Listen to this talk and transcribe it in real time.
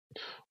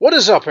What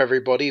is up,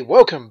 everybody?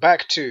 Welcome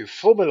back to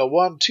Formula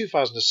 1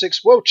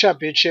 2006 World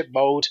Championship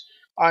mode.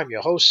 I'm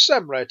your host,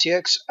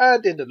 SamuraiT-X,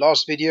 and in the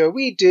last video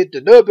we did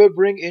the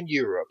Nürburgring in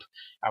Europe,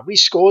 and we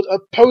scored a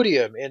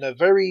podium in a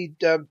very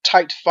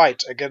tight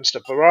fight against the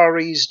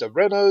Ferraris, the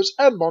Renaults,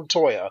 and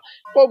Montoya,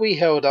 but we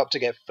held up to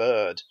get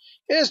third.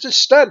 Here's the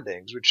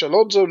standings, which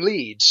Alonso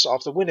leads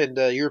after winning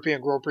the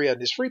European Grand Prix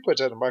and is 3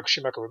 points ahead of Michael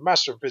Schumacher with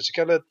Master and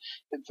Fisichella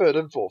in third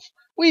and fourth.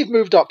 We've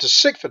moved up to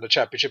sixth in the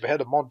championship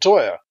ahead of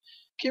Montoya.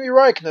 Kimi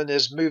Räikkönen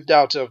has moved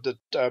out of the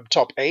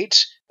top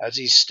 8 as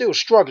he's still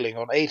struggling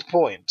on 8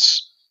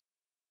 points.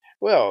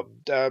 Well,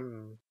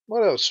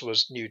 what else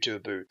was new to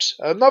boot?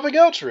 Nothing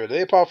else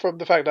really, apart from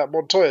the fact that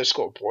Montoya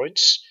scored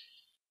points.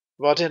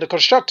 But in the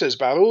constructors'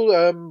 battle,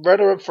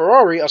 Renault and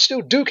Ferrari are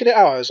still duking it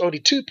out as only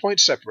 2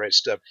 points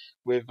separates them,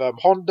 with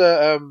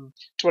Honda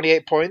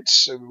 28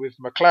 points, with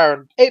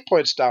McLaren 8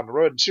 points down the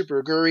road, and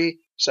Super Aguri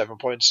 7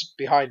 points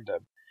behind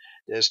them.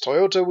 There's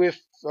Toyota with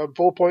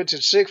 4 points in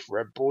 6th,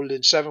 Red Bull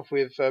in 7th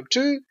with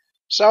 2,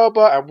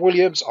 Sauber and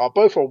Williams are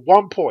both on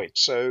 1 point,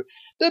 so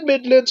the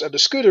Midlands and the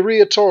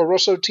Scuderia Toro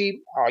Rosso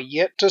team are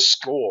yet to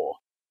score,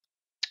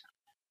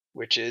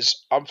 which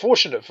is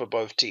unfortunate for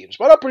both teams,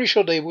 but I'm pretty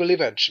sure they will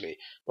eventually.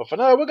 But for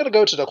now, we're going to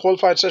go to the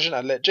qualifying session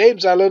and let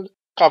James Allen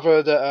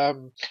cover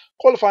the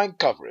qualifying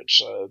coverage.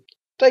 So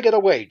take it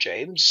away,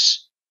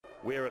 James.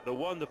 We're at the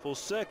wonderful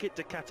Circuit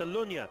de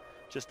Catalunya,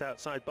 just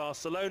outside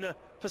Barcelona,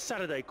 for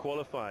Saturday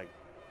qualifying.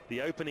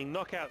 The opening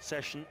knockout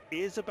session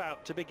is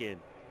about to begin.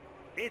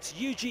 It's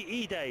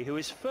Yuji Ide who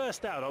is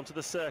first out onto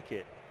the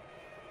circuit.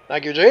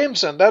 Thank you,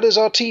 James, and that is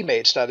our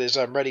teammate that is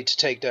ready to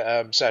take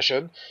the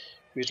session,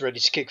 who's ready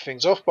to kick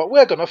things off, but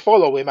we're going to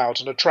follow him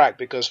out on the track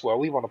because, well,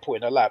 we want to put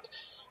in a lap.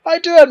 I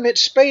do admit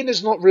Spain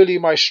is not really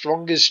my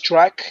strongest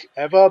track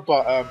ever,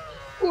 but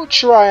we'll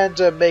try and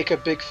make a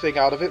big thing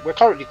out of it. We're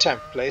currently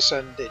 10th place,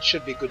 and it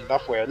should be good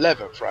enough. We're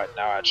 11th right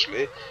now,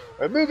 actually.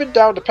 We're moving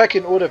down the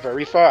pecking order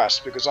very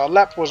fast because our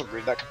lap wasn't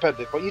really that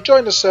competitive. But you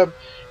join us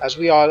as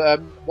we are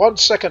 1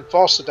 second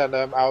faster than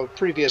our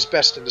previous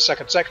best in the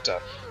second sector.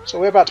 So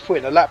we're about to put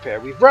in a lap here.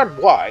 We've run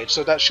wide,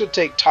 so that should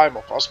take time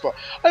off us. But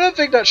I don't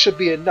think that should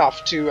be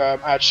enough to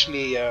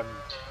actually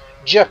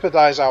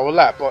jeopardize our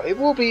lap. But it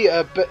will be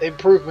an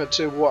improvement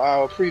to what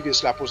our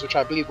previous lap was, which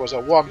I believe was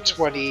a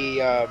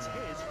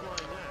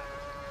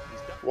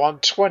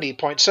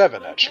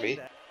 120.7 actually.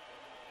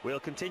 We'll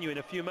continue in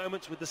a few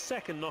moments with the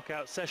second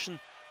knockout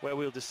session, where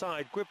we'll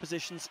decide grid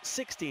positions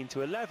 16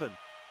 to 11.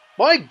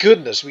 My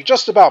goodness, we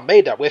just about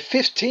made that. We're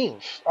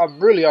 15th. I'm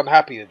really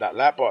unhappy with that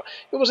lap, but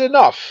it was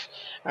enough.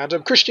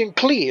 And Christian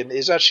Klein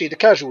is actually the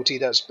casualty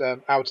that's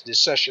out of this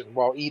session,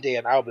 while Ide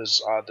and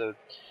Albers are the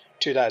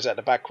two that is at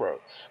the back row.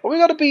 But we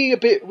got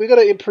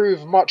to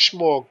improve much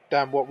more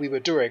than what we were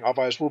doing.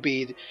 Otherwise, we'll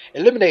be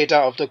eliminated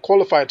out of the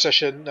qualifying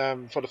session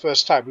for the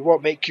first time. We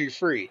won't make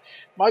Q3.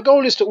 My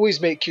goal is to always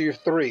make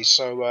Q3,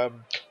 so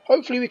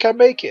hopefully we can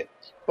make it.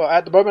 But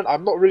at the moment,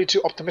 I'm not really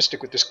too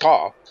optimistic with this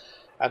car,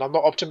 and I'm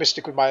not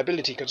optimistic with my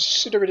ability,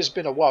 considering it's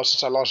been a while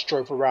since I last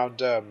drove around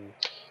the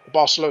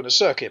Barcelona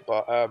circuit.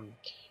 But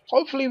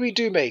hopefully we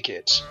do make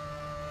it.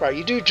 Right,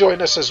 you do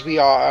join us as we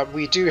are.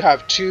 We do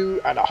have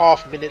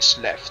 2.5 minutes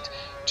left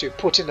to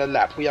put in a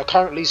lap. We are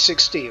currently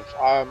 16th.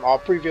 Our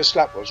previous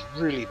lap was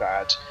really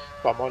bad,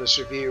 if I'm honest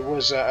with you. It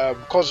was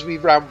because we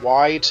ran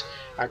wide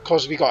and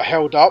because we got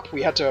held up,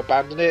 we had to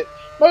abandon it.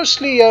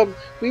 Mostly,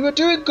 we were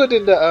doing good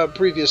in the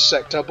previous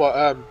sector,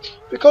 but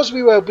because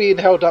we were being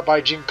held up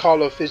by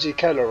Giancarlo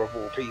Fisichella of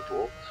all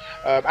people,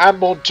 and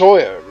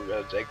Montoya,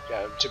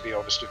 to be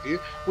honest with you,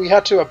 we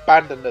had to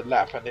abandon the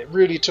lap, and it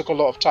really took a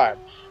lot of time.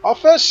 Our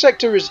first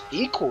sector is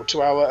equal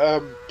to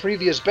our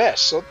previous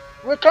best, so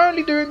we're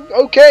currently doing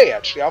okay.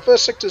 Actually, our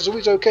first sector is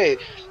always okay.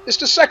 It's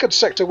the second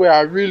sector where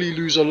I really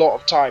lose a lot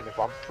of time. If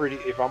I'm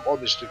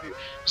honest with you,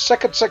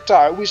 second sector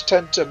I always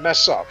tend to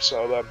mess up.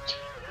 So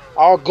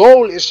our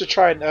goal is to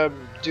try and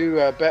do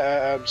a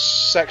better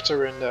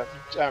sector in the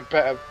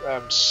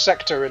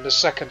sector in the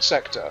second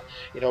sector.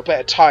 You know,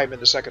 better time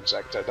in the second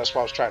sector. That's what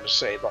I was trying to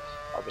say. But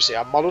obviously,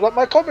 I muddled up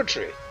my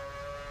commentary.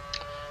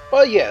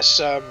 But yes.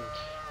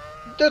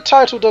 The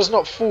title does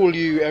not fool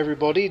you,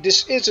 everybody.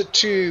 This is a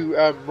two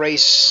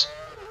race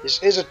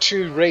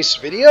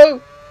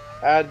video,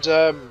 and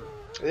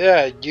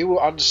yeah, you will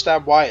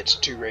understand why it's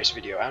a 2 race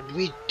video. And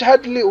we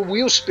had a little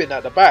wheel spin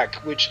at the back,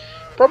 which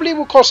probably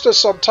will cost us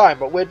some time,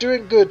 but we're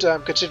doing good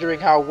considering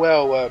how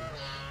well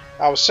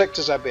our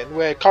sectors have been.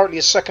 We're currently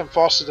a second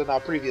faster than our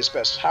previous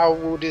best. How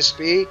will this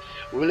be?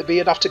 Will it be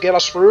enough to get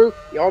us through?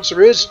 The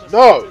answer is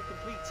no.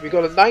 We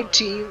got a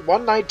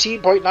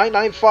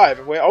 119.995,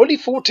 and we're only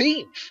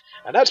 14th.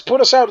 And that's put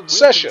us out of the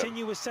session. We'll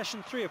continue with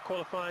session 3 of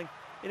qualifying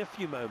in a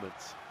few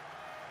moments.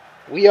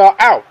 We are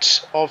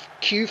out of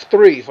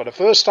Q3 for the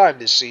first time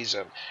this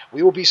season.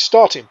 We will be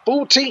starting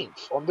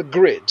 14th on the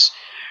grid.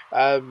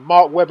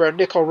 Mark Webber and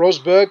Nico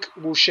Rosberg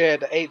will share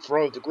the 8th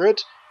row of the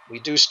grid. We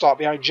do start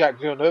behind Jacques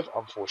Villeneuve,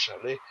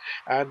 unfortunately.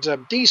 And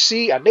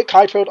DC and Nick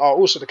Heidfeld are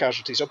also the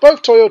casualties. So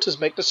both Toyotas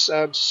make this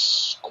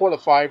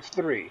qualifying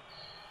 3.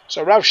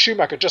 So Ralf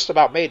Schumacher just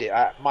about made it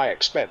at my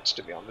expense,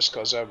 to be honest,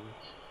 because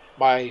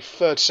my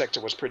third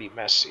sector was pretty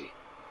messy.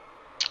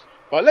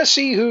 But let's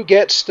see who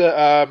gets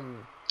the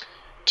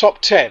top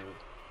 10.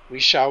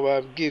 We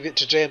shall give it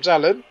to James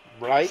Allen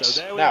right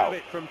so there we now. have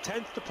it. From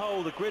 10th to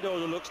pole, the grid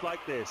order looks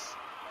like this.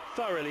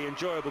 Thoroughly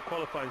enjoyable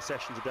qualifying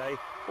session today.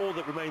 All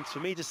that remains for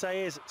me to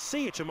say is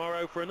see you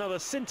tomorrow for another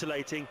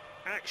scintillating,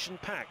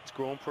 action-packed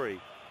Grand Prix.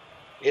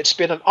 It's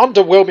been an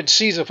underwhelming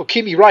season for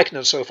Kimi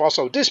Räikkönen so far,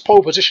 so this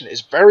pole position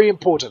is very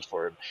important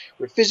for him.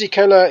 With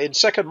Fisichella in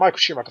second, Michael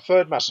Schumacher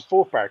third, Massa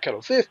fourth,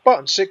 Barrichello fifth,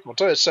 Button sixth,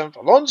 Montoya seventh,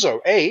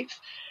 Alonso eighth,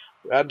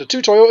 and the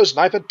two Toyotas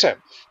ninth and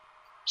 10th.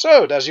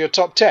 So there's your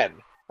top 10.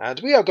 And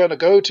we are going to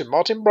go to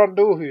Martin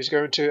Brundle, who's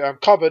going to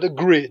cover the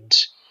grid.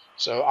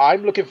 So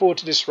I'm looking forward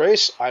to this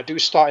race. I do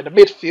start in the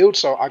midfield,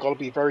 so I got to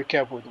be very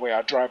careful with the way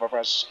I drive,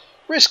 otherwise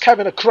risk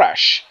having a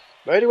crash.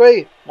 But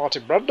anyway,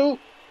 Martin Brundle,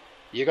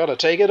 you got to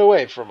take it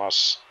away from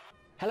us.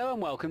 Hello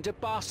and welcome to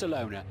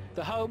Barcelona,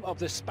 the home of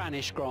the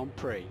Spanish Grand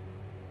Prix.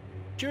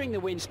 During the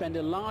win, spend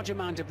a large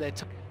amount of their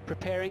time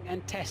preparing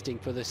and testing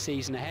for the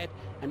season ahead,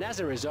 and as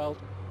a result,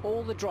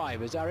 all the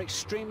drivers are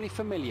extremely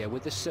familiar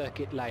with the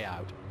circuit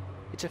layout.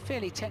 It's a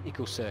fairly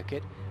technical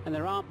circuit, and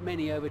there aren't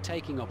many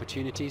overtaking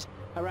opportunities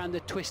around the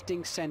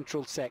twisting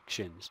central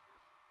sections.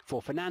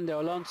 For Fernando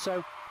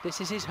Alonso,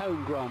 this is his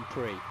home Grand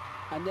Prix,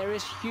 and there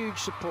is huge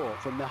support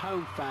from the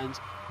home fans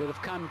that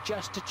have come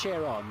just to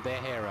cheer on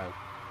their hero.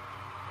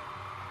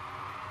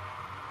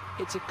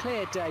 It's a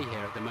clear day here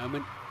at the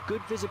moment,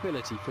 good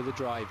visibility for the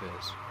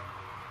drivers.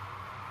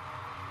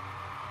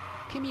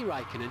 Kimi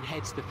Räikkönen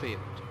heads the field.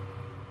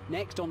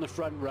 Next on the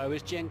front row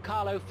is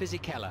Giancarlo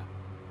Fisichella.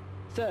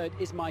 Third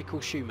is Michael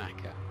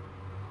Schumacher.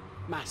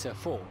 Massa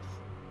fourth.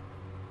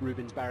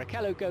 Rubens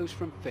Barrichello goes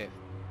from fifth.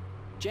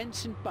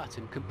 Jenson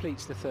Button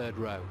completes the third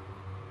row.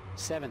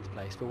 Seventh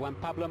place for Juan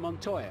Pablo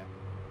Montoya.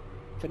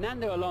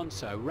 Fernando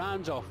Alonso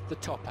rounds off the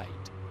top 8.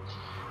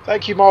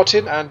 Thank you,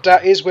 Martin, and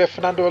that is where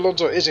Fernando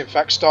Alonso is in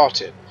fact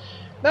starting.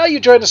 Now you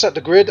join us at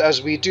the grid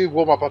as we do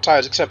warm up our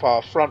tyres, except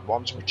our front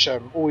ones, which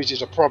always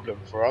is a problem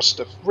for us.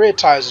 The rear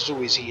tyres is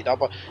always heated up,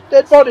 but the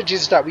advantage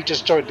is that we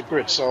just joined the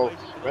grid, so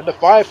when the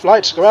 5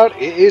 lights go out,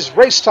 it is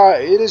race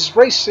time. It is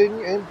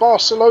racing in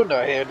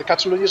Barcelona here in the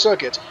Catalunya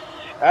circuit.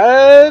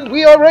 And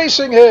we are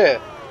racing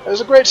here.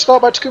 There's a great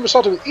start by Takuma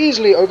Sato, who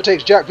easily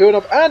overtakes Jack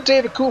Villeneuve and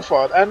David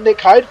Coulthard and Nick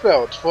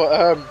Heidfeld for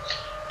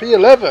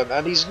P11,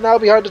 and he's now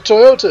behind the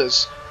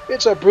Toyotas.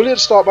 It's a brilliant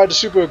start by the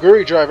Super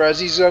Aguri driver as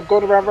he's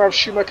gone around Ralf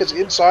Schumacher's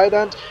inside,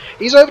 and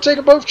he's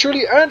overtaken both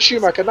Trulli and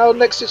Schumacher. Now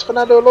next is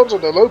Fernando Alonso,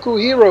 the local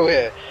hero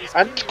here.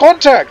 And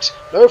contact!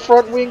 No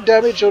front wing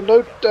damage or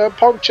no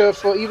puncture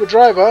for either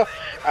driver.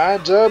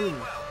 And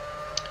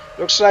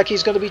looks like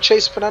he's going to be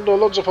chasing Fernando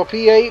Alonso for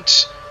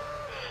P8.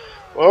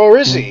 Or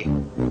is he?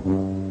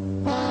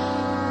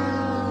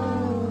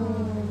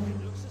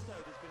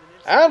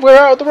 And we're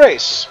out of the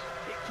race.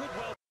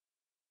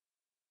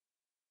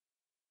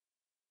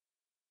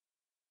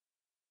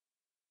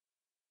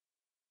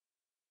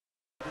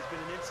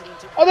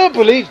 I don't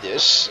believe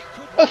this.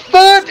 A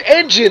third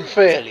engine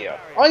failure.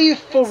 Are you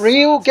for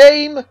real,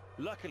 game?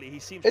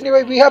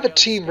 Anyway, we have a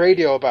team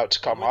radio about to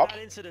come up.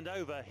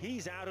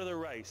 He's out of the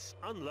race.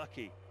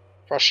 Unlucky.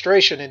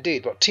 Frustration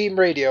indeed, but team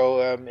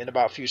radio in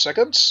about a few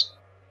seconds.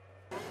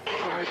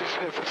 Why this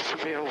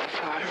happens to me all the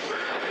time?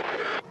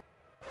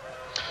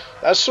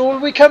 That's all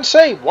we can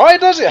say. Why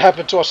does it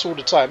happen to us all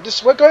the time?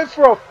 We're going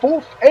for our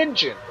 4th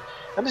engine,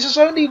 and this is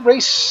only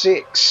race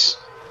 6.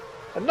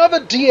 Another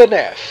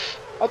DNF.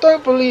 I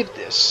don't believe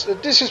this.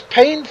 This is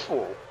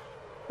painful.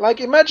 Like,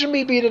 imagine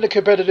me being in a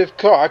competitive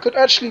car. I could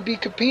actually be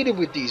competing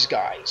with these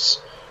guys.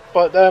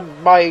 But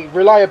my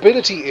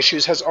reliability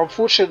issues has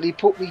unfortunately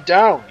put me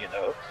down, you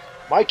know.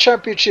 My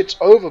championship's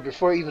over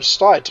before it even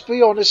started. To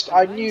be honest,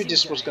 I knew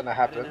this was going to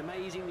happen. An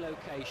amazing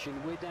location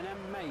with an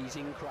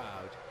amazing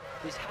crowd.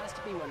 This has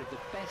to be one of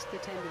the best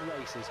attended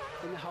races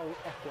in the whole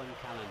F1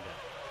 calendar.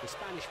 The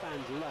Spanish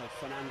fans love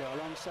Fernando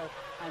Alonso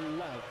and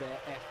love their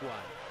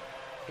F1.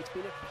 It's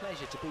been a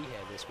pleasure to be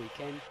here this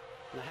weekend,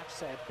 and I have to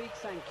say a big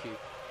thank you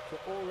for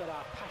all that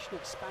our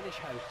passionate Spanish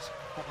hosts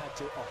have had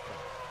to offer.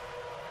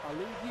 I'll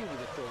leave you with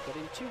the thought that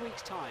in 2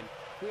 weeks' time,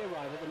 we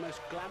arrive at the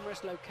most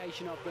glamorous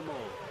location of them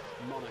all,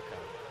 Monaco.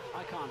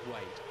 I can't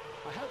wait.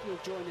 I hope you'll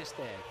join us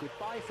there.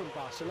 Goodbye from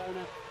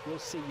Barcelona. We'll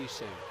see you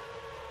soon.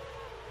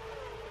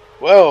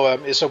 Well,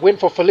 it's a win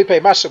for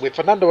Felipe Massa with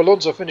Fernando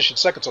Alonso finishing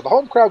second. So the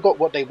home crowd got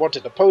what they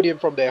wanted, the podium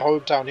from their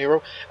hometown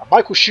hero. And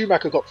Michael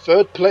Schumacher got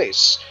 3rd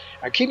place.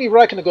 And Kimi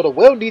Räikkönen got a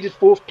well-needed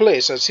 4th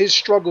place as his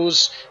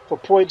struggles for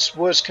points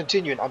was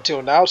continuing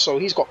until now. So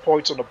he's got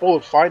points on the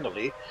board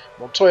finally.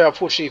 Montoya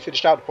unfortunately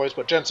finished out the points,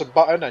 but Jenson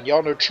Button and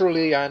Jarno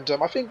Trulli and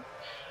I think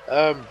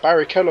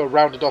Barrichello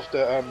rounded off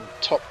the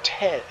top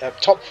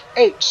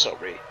 8.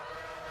 Sorry.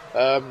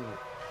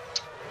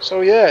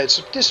 So yeah,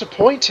 it's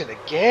disappointing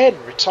again.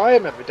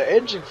 Retirement with the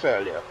engine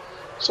failure.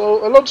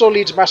 So Alonso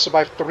leads Massa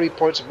by 3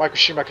 points, and Michael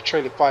Schumacher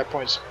trailing 5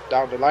 points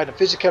down the line. And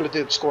Fisichella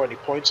didn't score any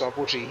points, so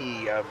unfortunately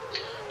he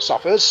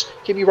suffers.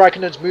 Kimi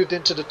Räikkönen's moved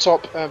into the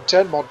top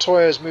 10.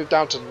 Montoya has moved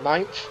down to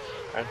 9th.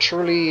 and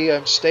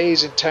Trulli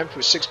stays in 10th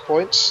with 6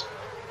 points,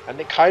 and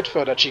Nick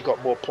Heidfeld actually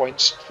got more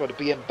points for the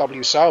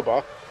BMW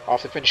Sauber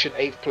after finishing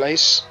 8th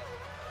place.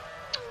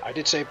 I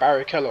did say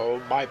Barrichello,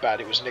 oh my bad,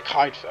 it was Nick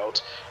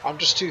Heidfeld. I'm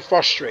just too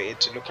frustrated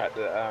to look at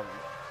the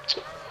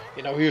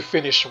who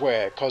finished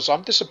where, because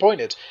I'm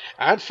disappointed.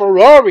 And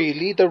Ferrari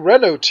lead the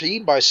Renault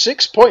team by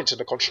 6 points in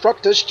the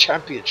Constructors'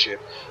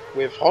 Championship,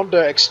 with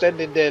Honda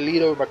extending their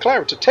lead over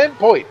McLaren to 10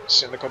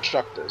 points in the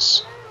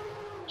Constructors.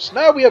 So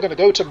now we are going to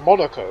go to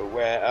Monaco,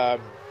 where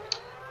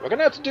we're going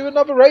to have to do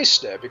another race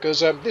there,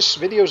 because this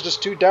video is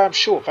just too damn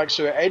short thanks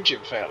to an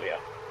engine failure.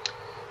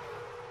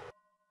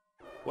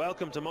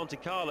 Welcome to Monte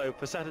Carlo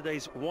for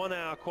Saturday's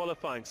 1-hour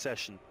qualifying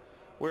session.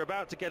 We're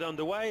about to get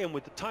underway, and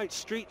with the tight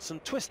streets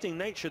and twisting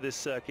nature of this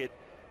circuit,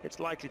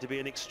 it's likely to be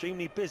an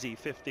extremely busy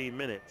 15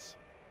 minutes.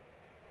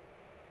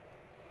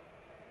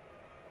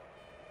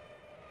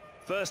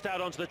 First out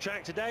onto the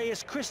track today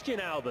is Christian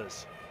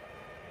Albers.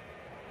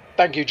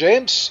 Thank you,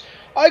 James.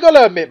 I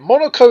gotta admit,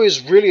 Monaco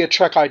is really a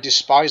track I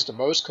despise the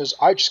most because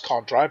I just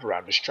can't drive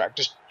around this track.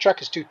 This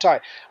track is too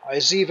tight.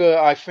 It's either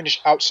I finish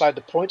outside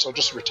the points or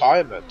just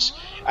retirement.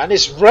 And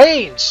it's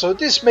rain, so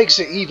this makes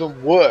it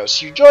even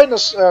worse. You join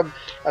us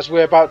as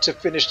we're about to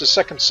finish the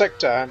second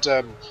sector, and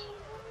to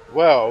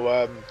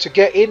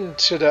get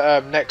into the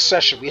next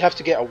session, we have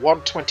to get a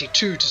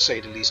 122 to say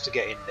the least to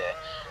get in there.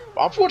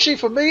 But unfortunately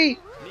for me,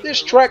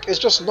 this track is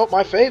just not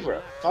my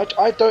favourite.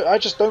 I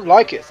just don't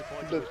like it.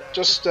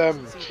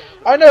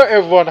 I know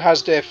everyone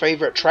has their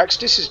favourite tracks.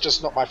 This is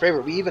just not my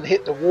favourite. We even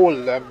hit the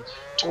wall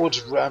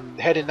towards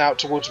heading out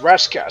towards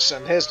Raskas,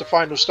 and here's the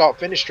final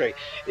start-finish straight.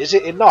 Is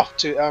it enough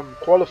to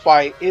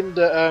qualify in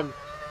the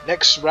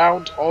next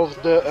round of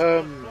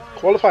the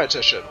qualifying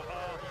session?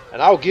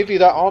 And I'll give you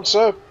that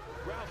answer.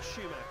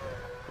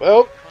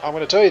 Well, I'm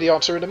going to tell you the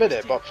answer in a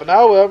minute, but for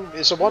now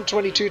it's a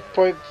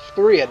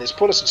 122.3 and it's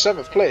put us in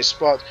 7th place,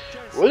 but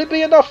will it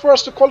be enough for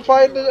us to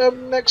qualify in the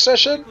next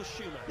session?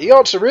 The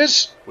answer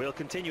is we'll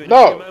continue in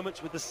no. a few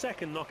moments with the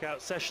second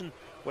knockout session,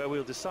 where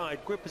we'll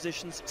decide grid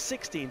positions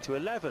 16 to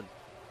 11.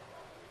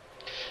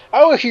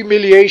 Our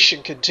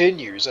humiliation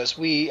continues as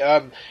we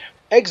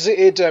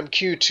exited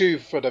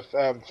Q2 for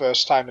the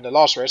first time in the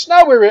last race.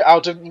 Now we're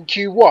out in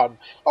Q1.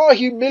 Our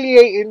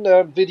humiliating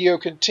video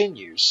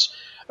continues.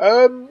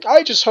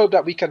 I just hope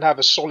that we can have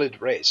a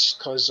solid race,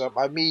 because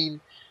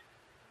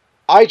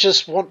I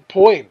just want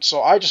points,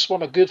 or I just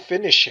want a good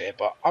finish here,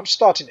 but I'm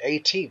starting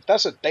 18th.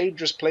 That's a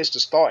dangerous place to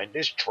start in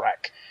this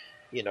track.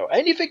 You know,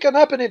 anything can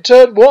happen in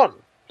turn 1.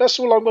 That's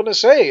all I'm going to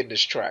say in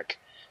this track.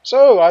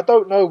 So, I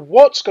don't know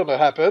what's going to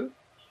happen,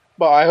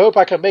 but I hope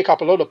I can make up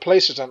a lot of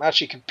places and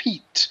actually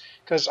compete,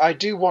 because I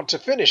do want to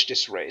finish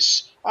this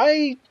race.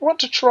 I want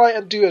to try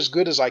and do as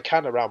good as I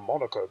can around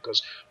Monaco,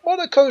 because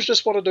Monaco is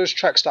just one of those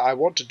tracks that I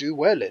want to do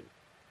well in.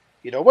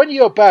 You know, when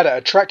you're bad at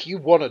a track, you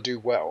want to do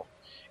well.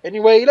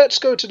 Anyway, let's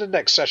go to the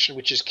next session,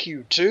 which is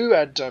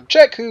Q2, and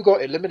check who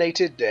got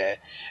eliminated there.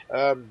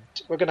 We're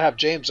going to have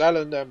James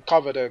Allen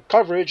cover the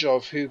coverage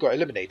of who got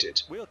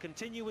eliminated. We'll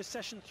continue with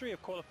session 3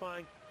 of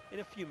qualifying in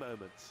a few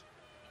moments.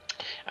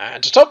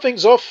 And to top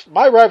things off,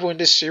 my rival in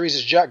this series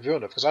is Jack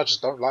Villeneuve, because I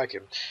just don't like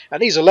him.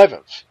 And he's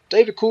 11th.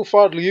 David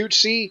Coulthard,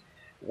 Liuzzi,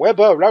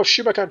 Webber, Ralf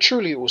Schumacher and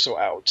Trulli also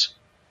out.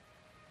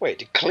 Wait,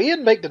 did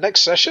Klein make the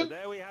next session? So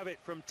there we have it.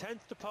 From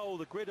 10th to pole,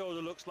 the grid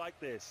order looks like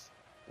this.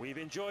 We've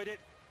enjoyed it.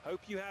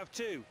 Hope you have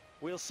too.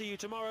 We'll see you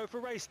tomorrow for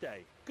race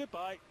day.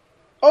 Goodbye.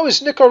 Oh, it's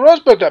Nico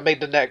Rosberg that made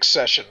the next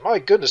session. My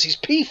goodness, he's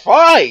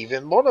P5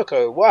 in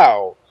Monaco.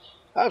 Wow.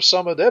 Have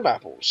some of them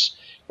apples.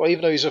 Well,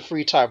 even though he's a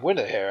 3-time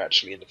winner here,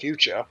 actually, in the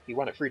future. He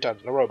won it 3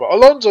 times in a row. But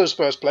Alonso's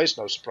first place,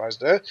 no surprise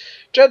there.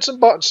 Jenson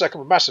Button second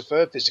with Massa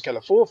third.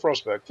 Fisichella 4th.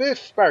 Rosberg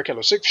 5th. Barrichello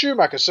 6th.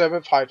 Schumacher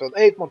 7th. Heidfeld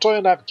 8th.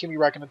 Montoya 9th. Kimi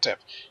Räikkönen 10th.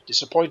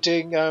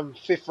 Disappointing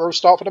 5th row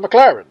start for the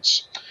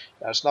McLarens.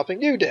 That's nothing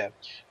new there.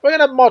 We're going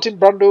to have Martin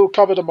Brundle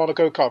cover the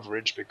Monaco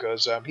coverage,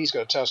 because he's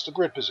going to tell us the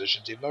grid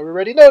positions, even though we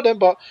already know them.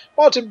 But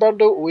Martin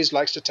Brundle always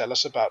likes to tell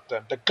us about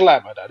the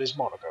glamour that is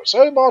Monaco.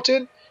 So,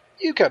 Martin,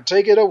 you can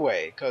take it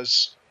away,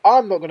 because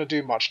I'm not going to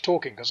do much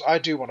talking, because I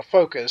do want to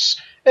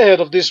focus ahead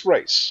of this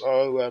race.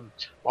 So,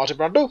 Martin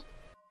Brundle.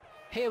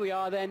 Here we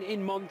are then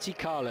in Monte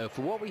Carlo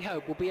for what we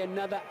hope will be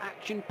another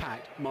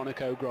action-packed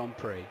Monaco Grand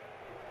Prix.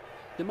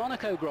 The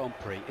Monaco Grand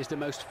Prix is the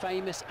most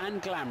famous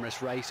and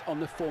glamorous race on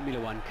the Formula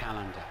One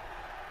calendar.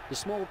 The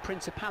small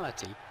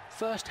principality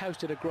first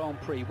hosted a Grand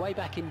Prix way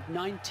back in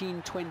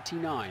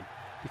 1929,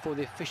 before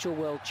the official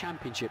World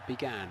Championship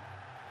began.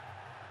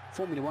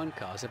 Formula One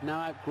cars have now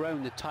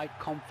outgrown the tight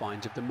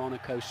confines of the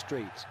Monaco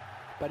streets,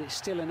 but it's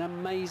still an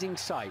amazing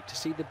sight to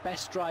see the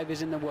best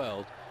drivers in the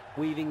world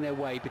weaving their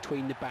way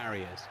between the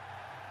barriers.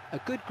 A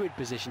good grid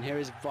position here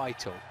is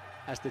vital,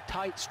 as the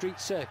tight street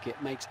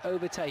circuit makes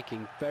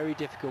overtaking very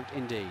difficult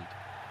indeed.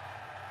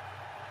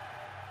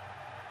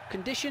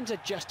 Conditions are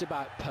just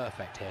about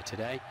perfect here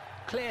today.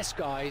 Clear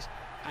skies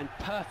and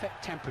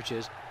perfect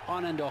temperatures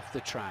on and off the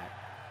track.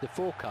 The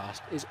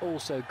forecast is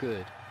also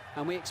good,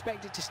 and we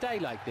expect it to stay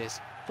like this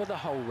for the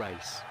whole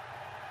race.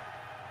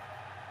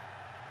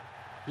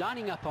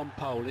 Lining up on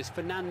pole is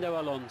Fernando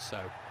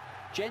Alonso.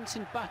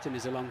 Jenson Button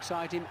is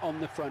alongside him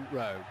on the front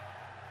row.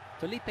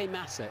 Felipe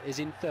Massa is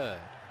in third.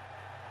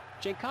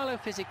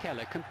 Giancarlo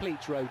Fisichella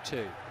completes row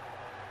 2.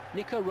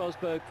 Nico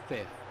Rosberg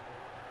fifth.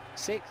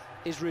 Sixth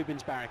is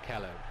Rubens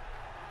Barrichello.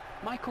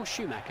 Michael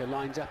Schumacher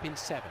lines up in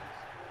seventh.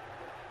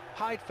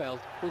 Heidfeld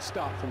will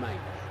start from 8th.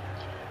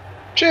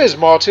 Cheers,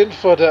 Martin,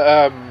 for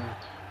the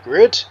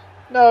grid.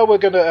 Now we're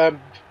going to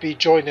be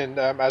joining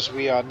as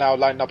we are now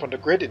lined up on the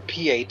grid in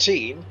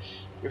P18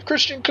 with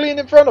Christian Clean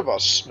in front of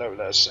us, no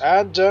less,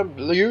 and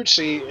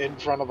Liuzzi in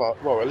front of us.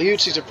 Well,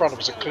 Liuzzi's in front of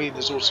us and Clean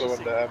is also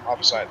on the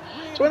other side.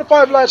 So when the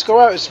 5 lights go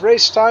out, it's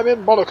race time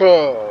in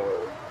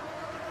Monaco.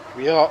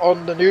 We are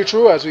on the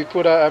neutral as we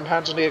put our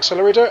hands on the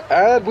accelerator,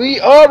 and we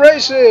are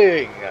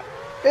racing!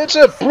 It's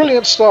a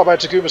brilliant start by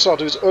Takuma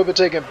Sato, who's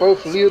overtaken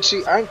both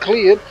Liuzzi and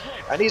Clean,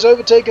 and he's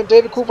overtaken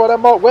David Coulthard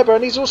and Mark Webber,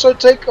 and he's also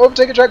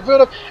overtaken Jack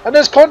Villeneuve, and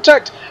there's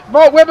contact!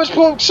 Mark Webber's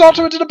pulled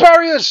Sato into the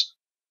barriers!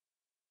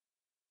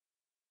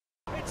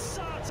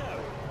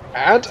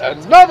 And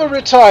another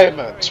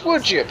retirement!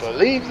 Would you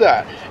believe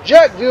that?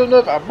 Jack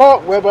Villeneuve and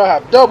Mark Webber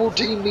have double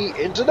teamed me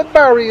into the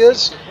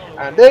barriers,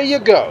 and there you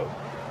go.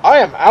 I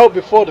am out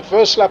before the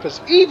first lap has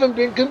even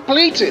been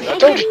completed. I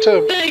told you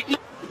to.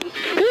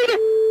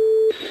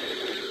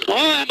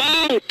 Oh, I'm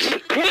out!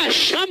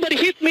 Crash! Somebody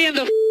hit me in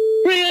the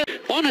rear!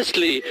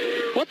 Honestly,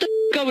 what the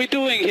are we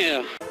doing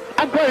here?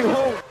 I'm going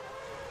home!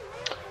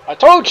 I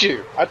told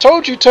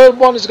you turn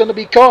 1 is going to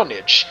be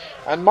carnage.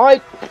 And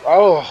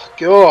oh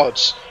god.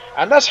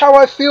 And that's how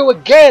I feel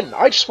again.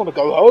 I just want to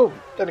go home.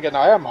 Then again,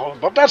 I am home,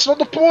 but that's not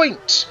the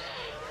point.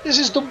 This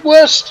is the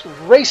worst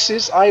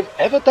races I've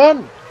ever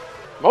done.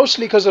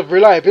 Mostly because of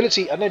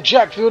reliability, and then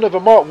Jack Villeneuve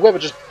and Mark Webber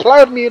just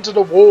plowed me into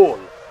the wall.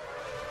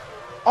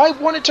 I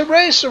wanted to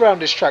race around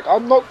this track,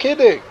 I'm not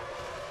kidding.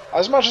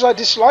 As much as I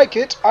dislike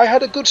it, I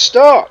had a good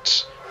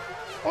start.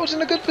 I was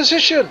in a good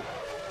position.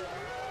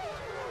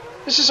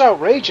 This is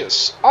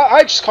outrageous.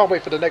 I just can't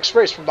wait for the next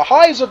race. From the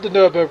highs of the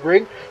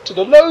Nürburgring to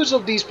the lows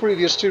of these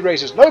previous 2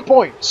 races. No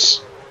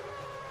points.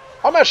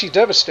 I'm actually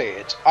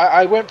devastated.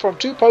 I went from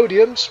 2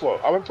 podiums. Well,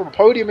 I went from a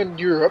podium in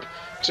Europe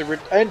to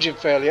engine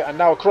failure and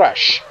now a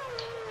crash.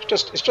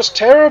 It's just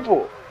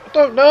terrible. I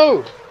don't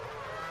know.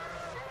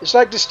 It's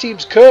like this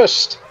team's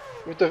cursed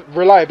with the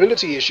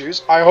reliability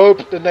issues. I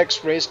hope the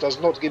next race does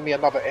not give me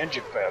another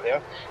engine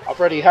failure. I've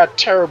already had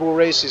terrible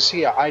races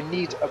here. I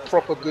need a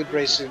proper good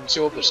race in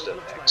Silverstone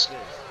next.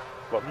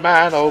 But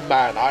man, oh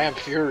man, I am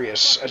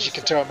furious, as you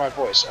can tell in my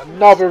voice.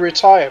 Another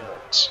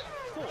retirement.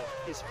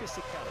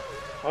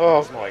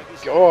 Oh my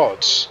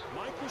god.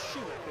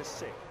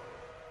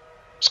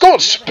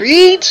 Scott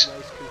Speed?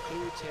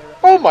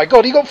 Oh my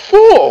god, he got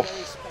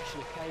 4th!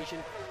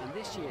 And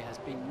this year has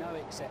been no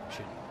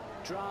exception.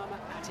 Drama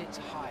at its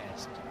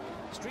highest.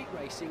 Street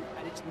racing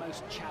at its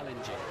most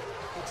challenging.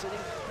 It's an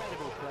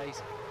incredible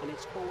place, and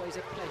it's always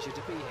a pleasure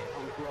to be here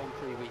on Grand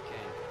Prix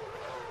weekend.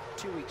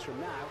 2 weeks from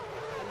now,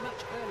 and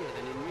much earlier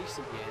than in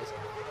recent years,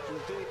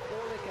 we'll do it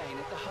all again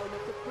at the home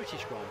of the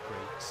British Grand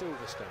Prix,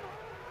 Silverstone.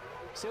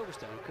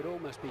 Silverstone could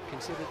almost be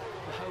considered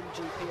the home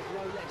GP of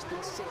no less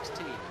than 6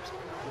 teams.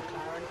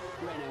 McLaren,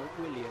 Renault,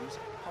 Williams,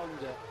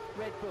 Honda,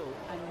 Red Bull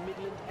and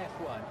Midland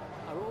F1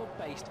 are all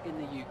based in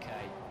the UK,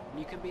 and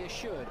you can be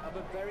assured of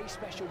a very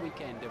special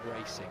weekend of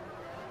racing.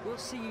 We'll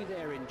see you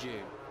there in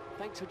June.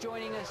 Thanks for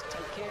joining us,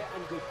 take care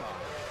and goodbye.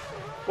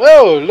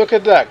 Well, look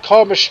at that.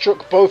 Karma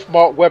struck both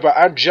Mark Webber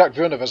and Jack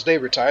Villeneuve as they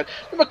retired.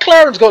 The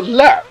McLaren's got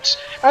lapped,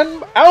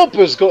 and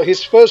Alba's got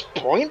his first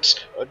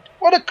point.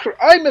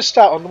 I missed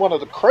out on one of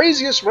the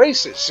craziest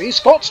races. See,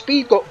 Scott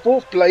Speed got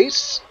 4th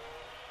place.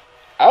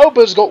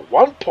 Alba's got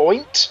 1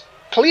 point.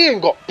 Clean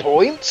got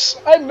points.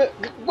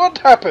 What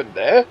happened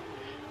there?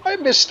 I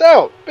missed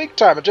out big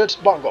time. And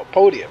Jenson Button got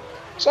podium,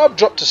 so I've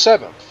dropped to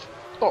 7th.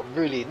 Not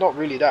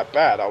really that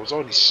bad. I was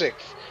only 6th.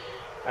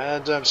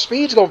 And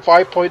Speed's on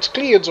 5 points,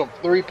 Clean's on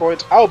 3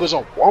 points, Alba's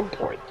on 1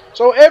 point.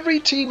 So every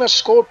team has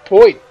scored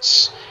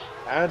points.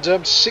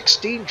 And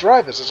 16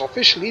 drivers has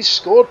officially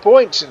scored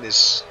points in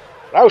this.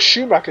 Ralf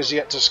Schumacher's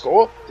yet to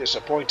score.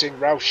 Disappointing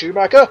Ralf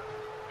Schumacher.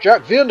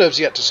 Jack Villeneuve's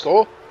yet to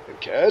score. Who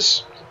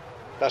cares?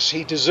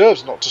 He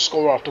deserves not to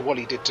score after what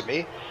he did to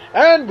me.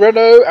 And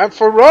Renault and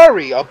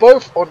Ferrari are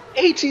both on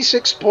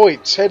 86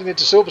 points heading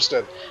into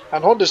Silverstone.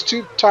 And Honda's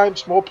 2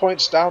 times more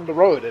points down the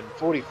road in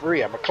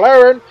 43. And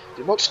McLaren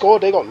did not score,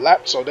 they got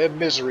lapped, so their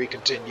misery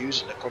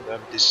continues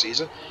this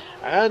season.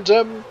 And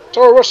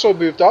Toro Rosso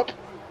moved up,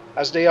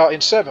 as they are in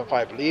 7th,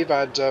 I believe.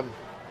 And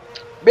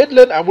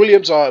Midland and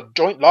Williams are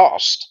joint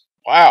last.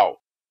 Wow.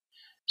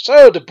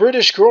 So, the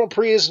British Grand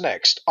Prix is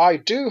next. I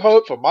do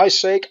hope, for my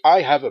sake,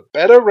 I have a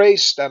better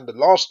race than the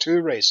last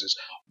 2 races.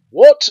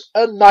 What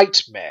a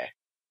nightmare.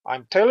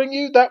 I'm telling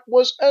you, that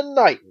was a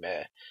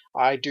nightmare.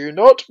 I do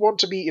not want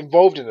to be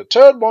involved in a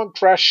Turn 1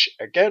 crash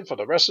again for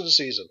the rest of the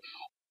season.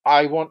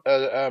 I want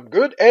a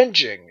good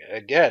engine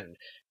again.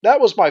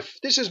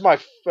 This is my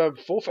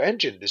 4th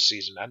engine this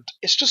season, and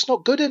it's just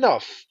not good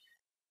enough.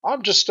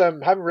 I'm just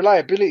having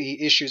reliability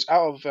issues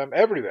out of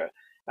everywhere.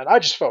 And I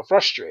just felt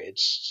frustrated.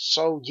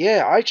 So,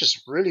 yeah, I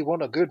just really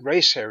want a good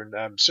race here in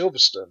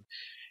Silverstone.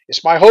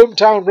 It's my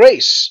hometown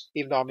race,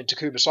 even though I'm in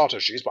Takuma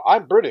Sato's shoes, but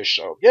I'm British,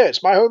 so yeah,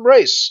 it's my home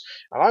race,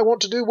 and I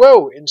want to do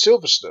well in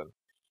Silverstone.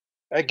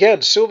 Again,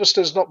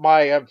 Silverstone's not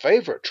my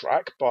favourite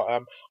track,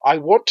 but I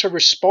want to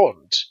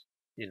respond,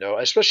 you know,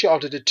 especially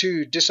after the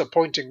two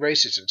disappointing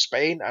races in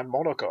Spain and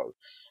Monaco.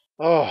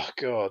 Oh,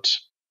 God.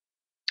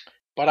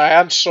 But I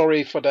am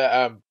sorry for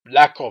the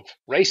lack of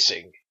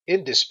racing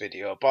in this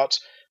video, but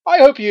I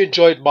hope you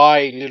enjoyed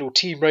my little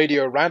team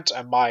radio rant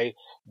and my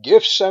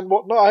gifts and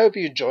whatnot. I hope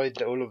you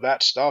enjoyed all of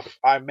that stuff.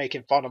 I'm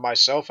making fun of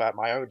myself at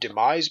my own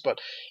demise, but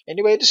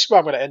anyway, this is where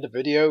I'm going to end the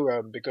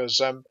video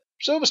because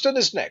Silverstone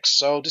is next.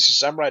 So this is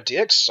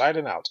SamuraiT-X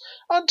signing out.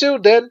 Until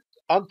then,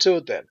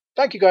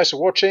 thank you guys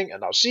for watching,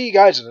 and I'll see you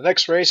guys in the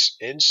next race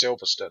in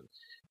Silverstone.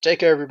 Take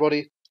care,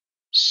 everybody.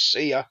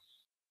 See ya.